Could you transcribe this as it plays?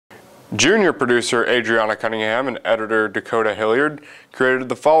Junior producer Adriana Cunningham and editor Dakota Hilliard created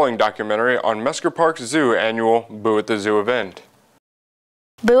the following documentary on Mesker Park Zoo annual Boo at the Zoo event.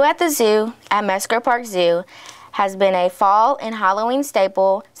 Boo at the Zoo at Mesker Park Zoo has been a fall and Halloween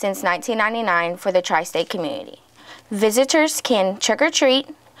staple since 1999 for the tri-state community. Visitors can trick-or-treat,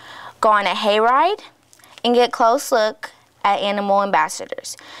 go on a hayride, and get a close look at animal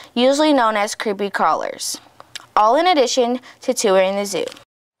ambassadors, usually known as creepy crawlers, all in addition to touring the zoo.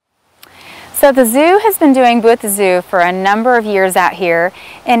 So the zoo has been doing Boo at the Zoo for a number of years out here,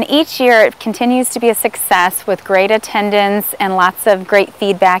 and each year it continues to be a success with great attendance and lots of great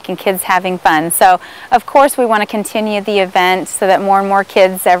feedback and kids having fun. So of course we want to continue the event so that more and more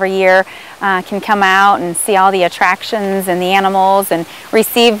kids every year can come out and see all the attractions and the animals and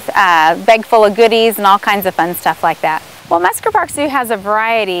receive a bag full of goodies and all kinds of fun stuff like that. Well, Mesker Park Zoo has a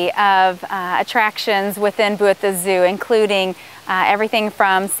variety of attractions within Boo at the Zoo, including everything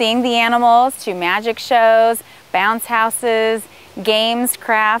from seeing the animals to magic shows, bounce houses, games,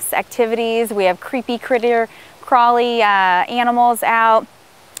 crafts, activities. We have creepy critter crawly animals out.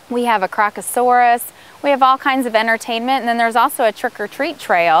 We have a crocosaurus. We have all kinds of entertainment, and then there's also a trick-or-treat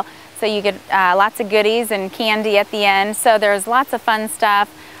trail. So you get lots of goodies and candy at the end. So there's lots of fun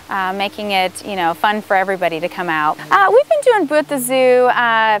stuff. Making it, fun for everybody to come out. We've been doing Boo at the Zoo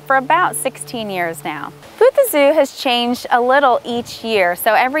for about 16 years now. Boo at the Zoo has changed a little each year.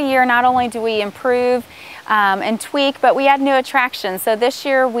 So every year, not only do we improve and tweak, but we add new attractions. So this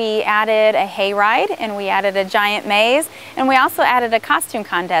year we added a hayride and we added a giant maze, and we also added a costume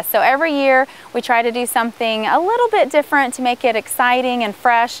contest. So every year we try to do something a little bit different to make it exciting and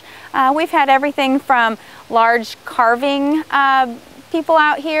fresh. We've had everything from large carving people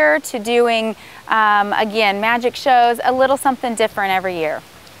out here to doing, again, magic shows, a little something different every year.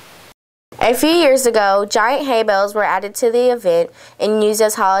 A few years ago, giant hay bales were added to the event and used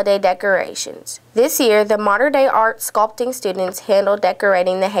as holiday decorations. This year, the modern-day art sculpting students handle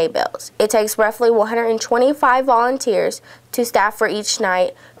decorating the hay bales. It takes roughly 125 volunteers to staff for each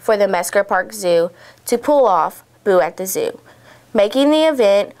night for the Mesker Park Zoo to pull off Boo at the Zoo, making the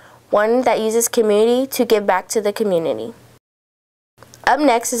event one that uses community to give back to the community. Up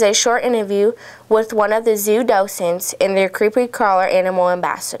next is a short interview with one of the zoo docents and their creepy crawler animal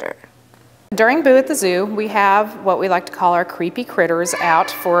ambassador. During Boo at the Zoo, we have what we like to call our creepy critters out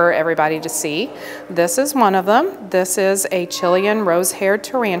for everybody to see. This is one of them. This is a Chilean rose-haired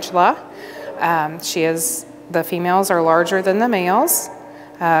tarantula. The females are larger than the males.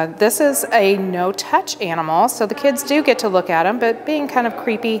 This is a no-touch animal, so the kids do get to look at them, but being kind of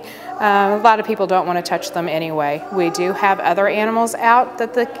creepy, a lot of people don't want to touch them anyway. We do have other animals out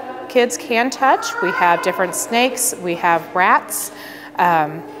that the kids can touch. We have different snakes, we have rats,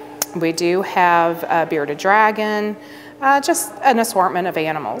 we do have a bearded dragon, just an assortment of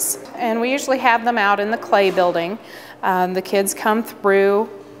animals. And we usually have them out in the clay building. The kids come through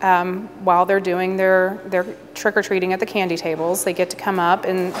while they're doing their trick-or-treating at the candy tables. They get to come up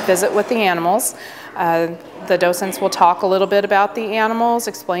and visit with the animals. The docents will talk a little bit about the animals,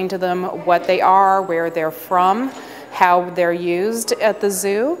 explain to them what they are, where they're from, how they're used at the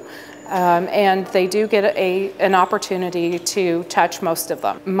zoo, and they do get an opportunity to touch most of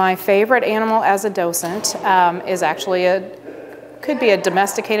them. My favorite animal as a docent is actually could be a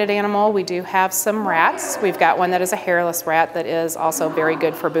domesticated animal. We do have some rats. We've got one that is a hairless rat that is also very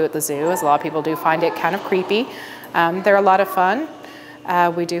good for Boo at the Zoo, as a lot of people do find it kind of creepy. They're a lot of fun.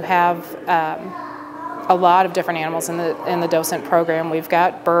 We do have a lot of different animals in the docent program. We've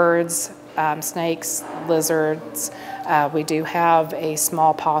got birds, snakes, lizards. We do have a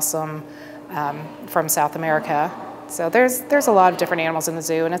small possum from South America. So there's a lot of different animals in the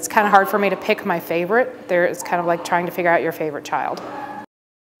zoo, and it's kind of hard for me to pick my favorite. It's kind of like trying to figure out your favorite child.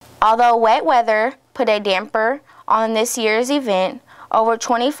 Although wet weather put a damper on this year's event, over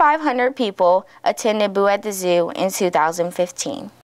 2,500 people attended Boo at the Zoo in 2015.